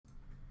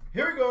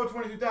Here we go,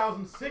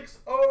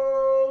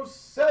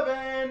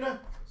 22,607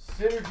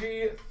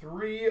 Synergy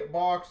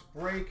 3-box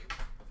break.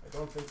 I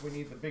don't think we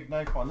need the big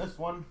knife on this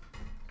one.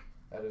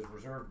 That is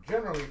reserved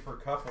generally for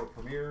Cup or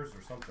Premieres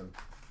or something.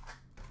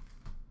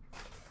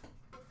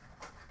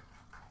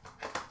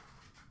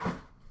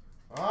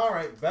 All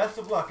right, best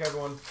of luck,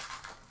 everyone.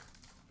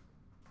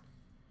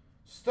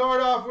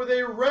 Start off with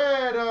a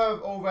red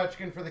of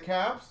Ovechkin for the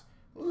Caps.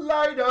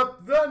 Light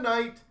up the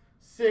night,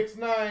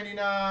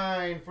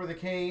 $6.99 for the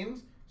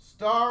Canes.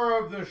 Star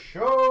of the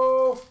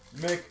show,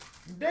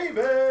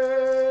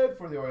 McDavid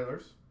for the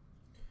Oilers.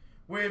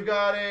 We've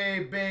got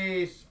a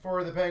base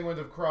for the Penguins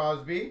of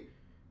Crosby.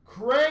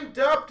 Cranked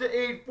up to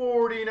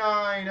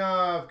 $8.49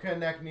 of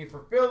Konechny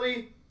for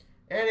Philly.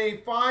 And a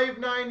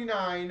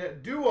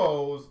 $5.99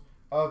 duos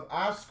of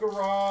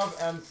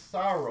Askarov and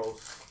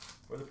Saros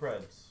for the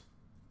Preds.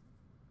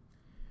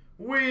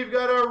 We've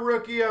got a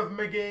rookie of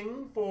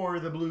McGing for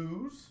the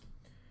Blues.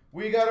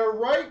 We got a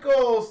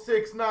Reichel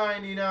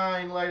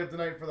 $6.99 light up the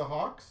night for the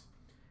Hawks.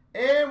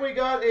 And we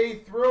got a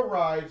thrill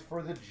rise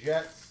for the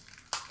Jets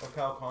of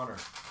Kyle Connor.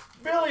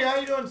 Billy, how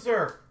you doing,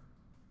 sir?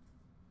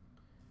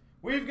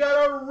 We've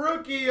got a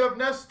rookie of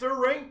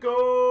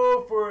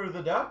Nestorenko for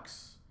the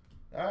Ducks.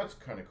 That's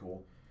kind of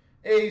cool.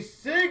 A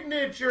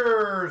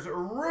Signatures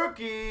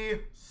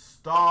rookie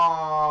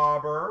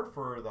Stauber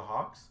for the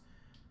Hawks.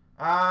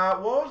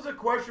 What was the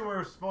question we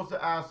were supposed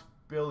to ask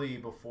Billy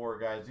before,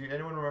 guys? Do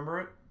anyone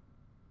remember it?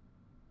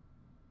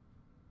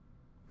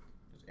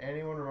 Does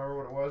anyone remember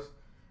what it was?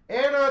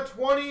 And a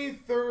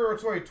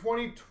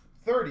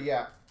 2030,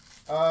 yeah,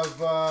 of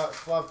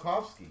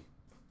Slavkovsky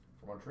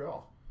for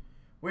Montreal.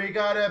 We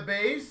got a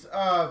base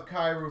of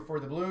Kyrou for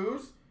the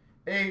Blues.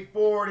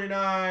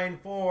 $8.49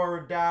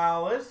 for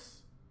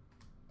Dallas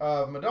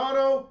of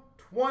Madonna.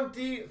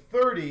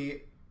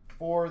 2030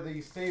 for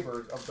the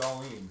Sabres of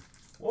Darlene.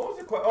 What was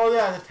the question? Oh,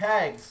 yeah, the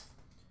tags.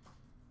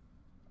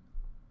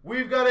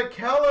 We've got a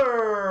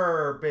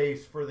Keller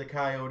base for the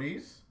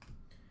Coyotes.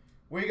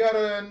 We got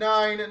a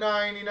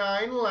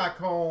 $9.99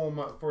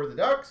 Lacombe for the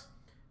Ducks.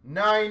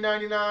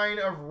 $9.99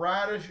 of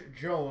Radish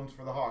Jones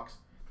for the Hawks.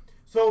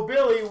 So,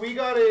 Billy, we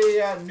got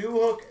a New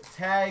Hook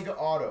tag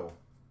auto.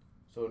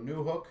 So,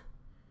 New Hook.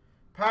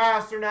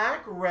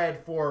 Pasternak,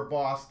 red for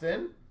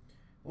Boston.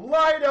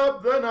 Light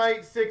up the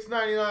night,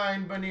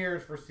 $6.99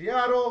 Beniers for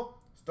Seattle.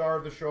 Star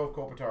of the show of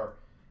Kopitar.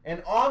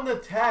 And on the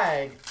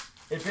tag,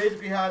 it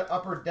basically had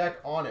Upper Deck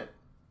on it.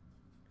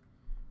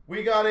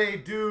 We got a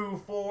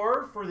Do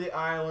 4 for the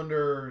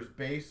Islanders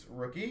base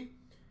rookie.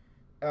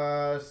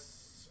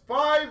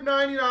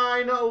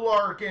 $5.99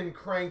 Larkin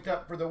cranked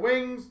up for the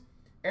Wings.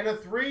 And a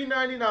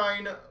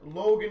 $3.99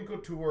 Logan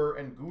Couture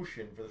and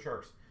Gushin for the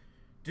Sharks.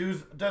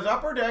 Does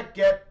Upper Deck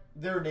get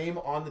their name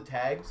on the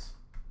tags?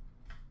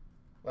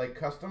 Like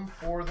custom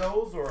for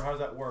those, or how does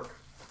that work?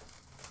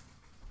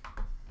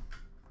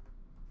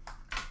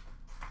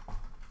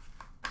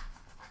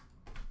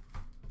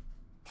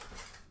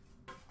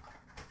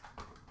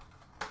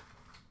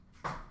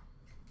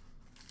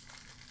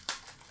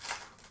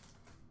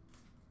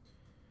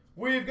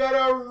 We've got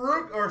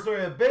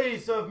a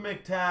base of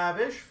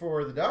McTavish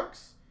for the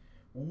Ducks.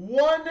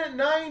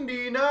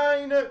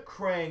 $1.99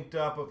 cranked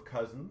up of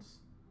Cousins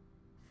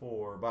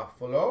for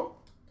Buffalo.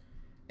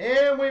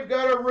 And we've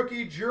got a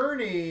rookie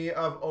journey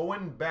of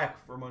Owen Beck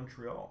for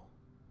Montreal.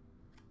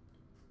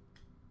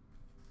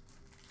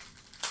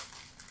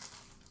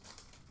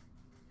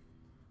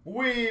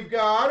 We've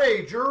got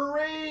a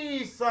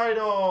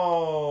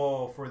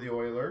Draisaitl for the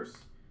Oilers.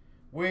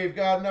 We've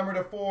got number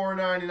to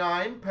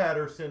 $4.99,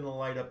 Patterson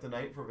light up the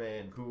night for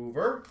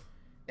Vancouver.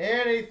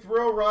 And a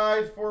thrill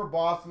rise for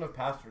Boston of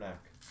Pasternak.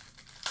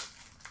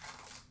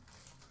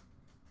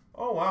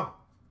 Oh, wow.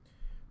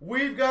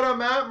 We've got a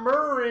Matt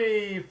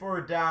Murray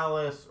for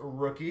Dallas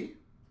rookie.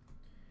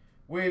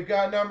 We've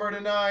got number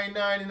to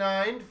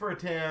 $9.99 for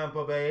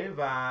Tampa Bay,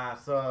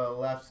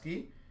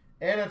 Vasilevsky.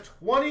 And a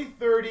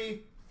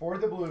 2030 for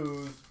the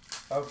Blues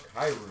of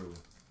Kyrou.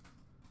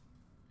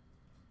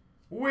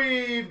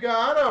 We've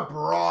got a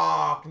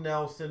Brock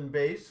Nelson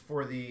base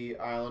for the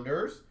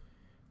Islanders.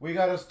 We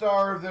got a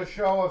star of the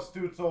show of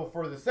Stützle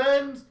for the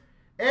Sens.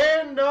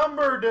 And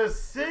number to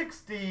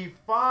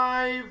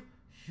 65,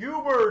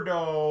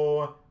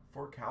 Huberdeau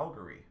for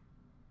Calgary.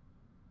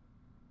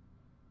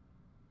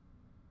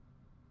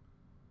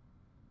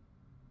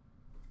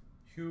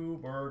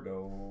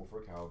 Huberdeau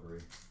for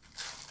Calgary.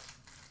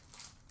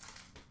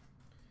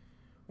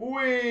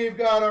 We've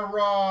got a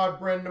Rod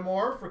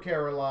Brind'Amour for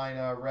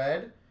Carolina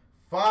Red.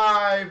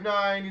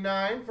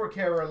 $5.99 for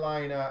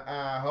Carolina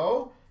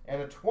Aho.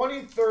 And a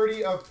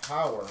 2030 of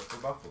Power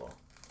for Buffalo.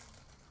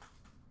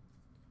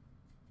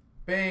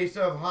 Base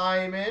of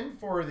Hyman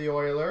for the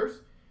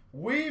Oilers.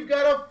 We've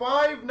got a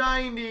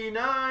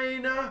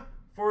 $5.99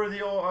 for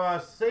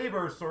the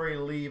Sabres,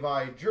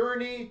 Levi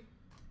Journey.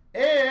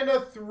 And a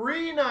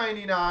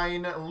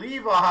 $3.99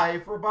 Levi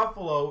for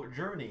Buffalo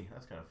Journey.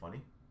 That's kind of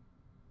funny.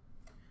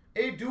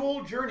 A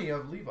dual journey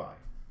of Levi.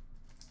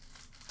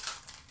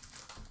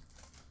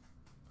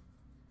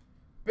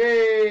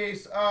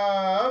 base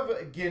of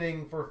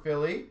Ginning for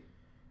Philly.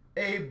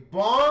 A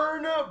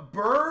Barn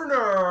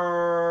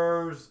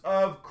Burners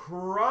of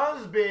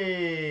Crosby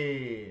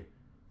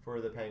for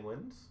the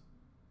Penguins.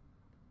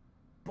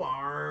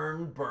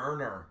 Barn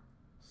Burner,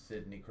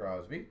 Sidney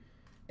Crosby.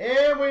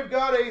 And we've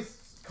got a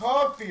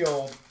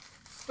Caulfield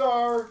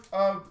Star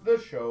of the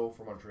Show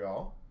for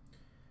Montreal.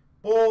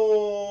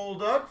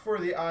 Bolduc for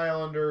the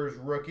Islanders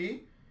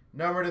rookie.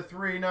 Number to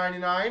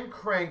 399,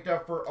 cranked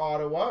up for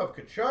Ottawa of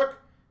Tkachuk.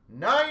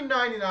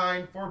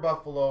 $9.99 for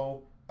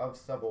Buffalo of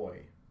Savoy.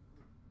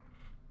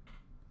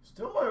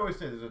 Still, I always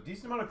say there's a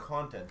decent amount of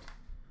content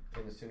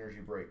in the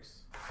Synergy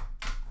breaks.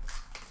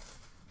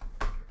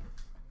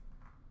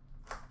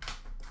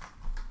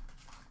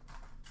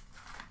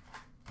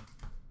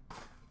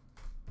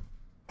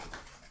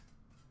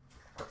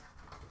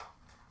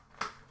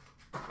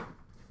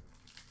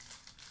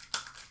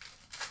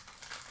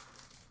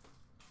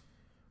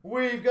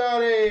 We've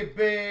got a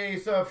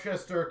base of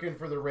Shesterkin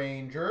for the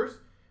Rangers.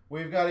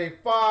 We've got a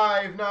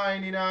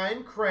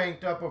 $5.99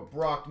 cranked up of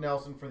Brock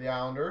Nelson for the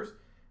Islanders.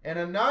 And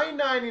a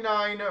 $9.99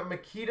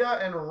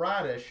 Makita and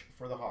Radish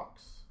for the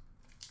Hawks.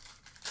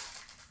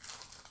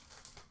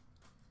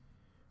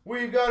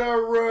 We've got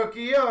a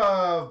rookie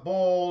of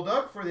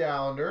Bolduc for the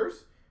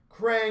Islanders.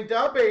 Cranked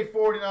up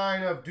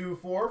 $8.49 of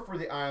Dufour for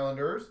the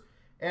Islanders.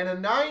 And a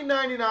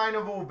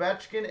 $9.99 of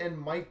Ovechkin and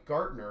Mike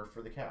Gartner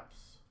for the Caps.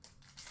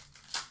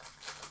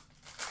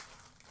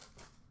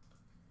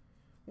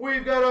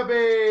 We've got a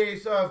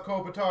base of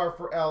Kopitar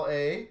for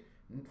LA.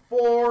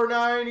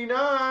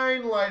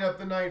 $4.99, light up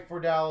the night for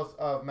Dallas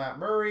of Matt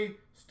Murray.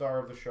 Star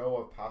of the Show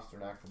of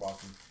Pasternak for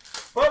Boston.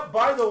 But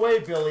by the way,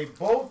 Billy,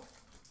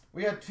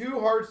 we had two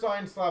hard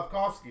signed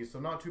Slavkovskis,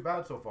 so not too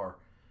bad so far.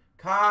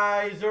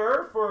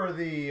 Kaiser for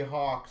the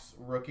Hawks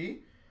rookie.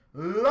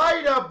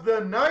 Light up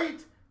the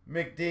night,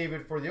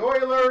 McDavid for the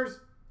Oilers.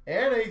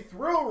 And a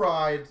thrill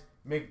ride,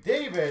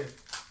 McDavid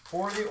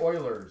for the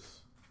Oilers.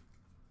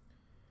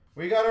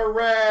 We got a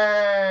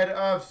red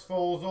of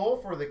Svozil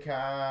for the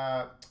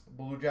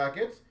Blue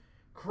Jackets.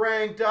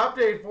 Cranked up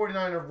to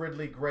 $8.49 of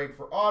Ridley Gregg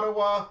for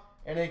Ottawa.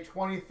 And a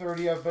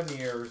 20/30 of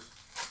Beniers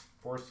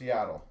for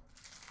Seattle.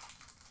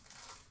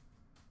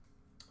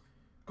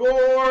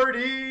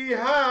 Gordie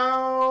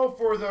Howe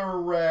for the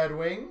Red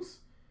Wings.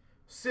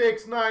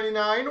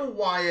 $6.99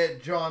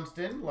 Wyatt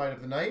Johnston, light of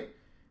the night.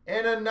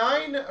 And a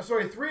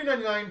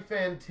 $3.99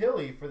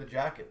 Fantilli for the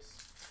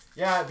Jackets.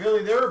 Yeah,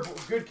 Billy, they're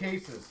good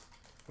cases.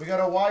 We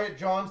got a Wyatt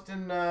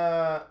Johnston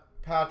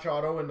patch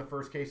auto in the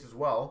first case as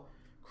well.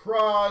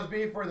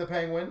 Crosby for the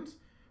Penguins.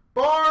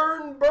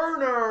 Barn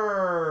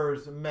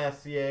Burners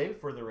Messier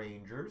for the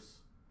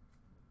Rangers.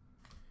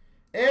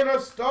 And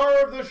a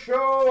Star of the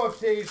Show of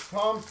Tage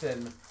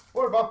Thompson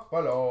for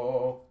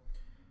Buffalo.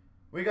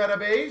 We got a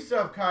base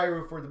of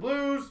Kyrou for the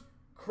Blues.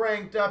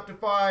 Cranked up to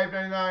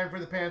 $5.99 for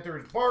the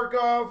Panthers,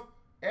 Barkov.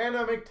 And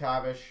a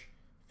McTavish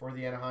for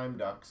the Anaheim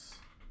Ducks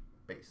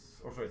base.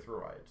 Throw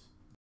rides.